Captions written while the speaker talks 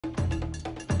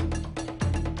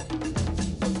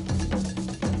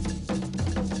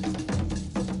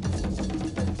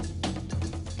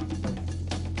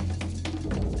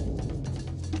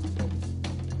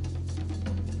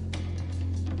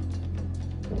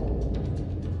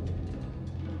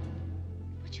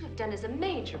have done is a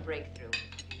major breakthrough.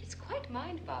 It's quite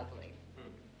mind-boggling.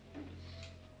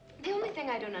 The only thing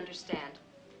I don't understand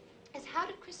is how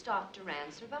did Christophe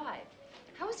Durand survive?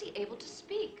 How was he able to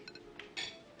speak?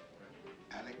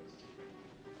 Alex?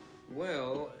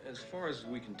 Well, as far as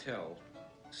we can tell,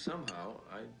 somehow,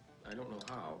 I don't know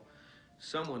how,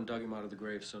 someone dug him out of the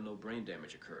grave so no brain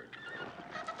damage occurred.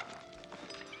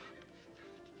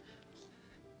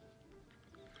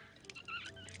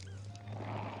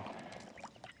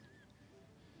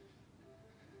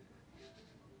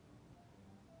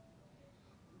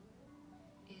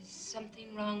 Is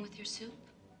something wrong with your soup?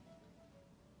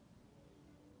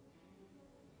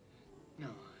 No.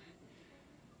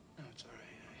 No, it's all right.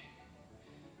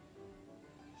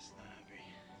 I'm just not hungry.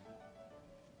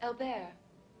 Albert,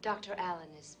 Dr. Allen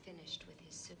is finished with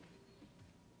his soup.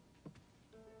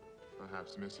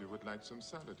 Perhaps Monsieur would like some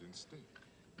salad instead.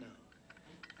 No.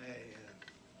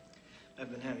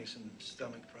 I've been having some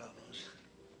stomach problems.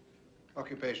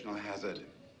 Occupational hazard,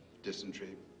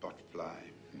 dysentery,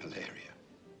 botfly, malaria.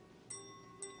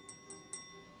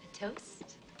 A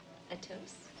toast? A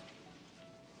toast?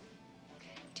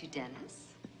 To Dennis,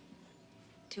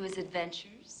 to his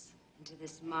adventures, and to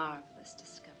this marvelous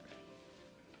discovery.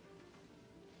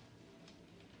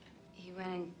 He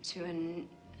went into a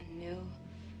new...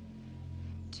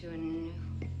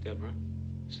 Deborah,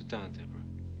 sit down, Deborah.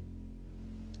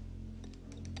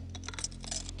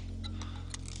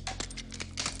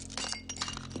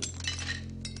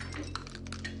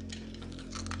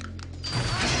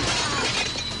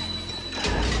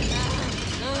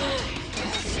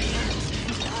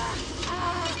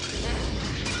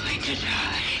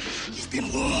 You've been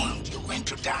warned. You're going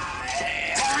to die.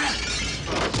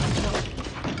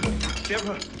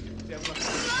 Deborah! Deborah!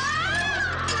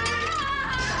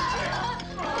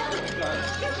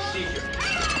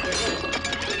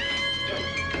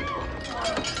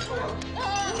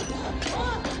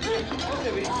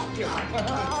 Debbie, come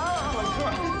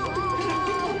on.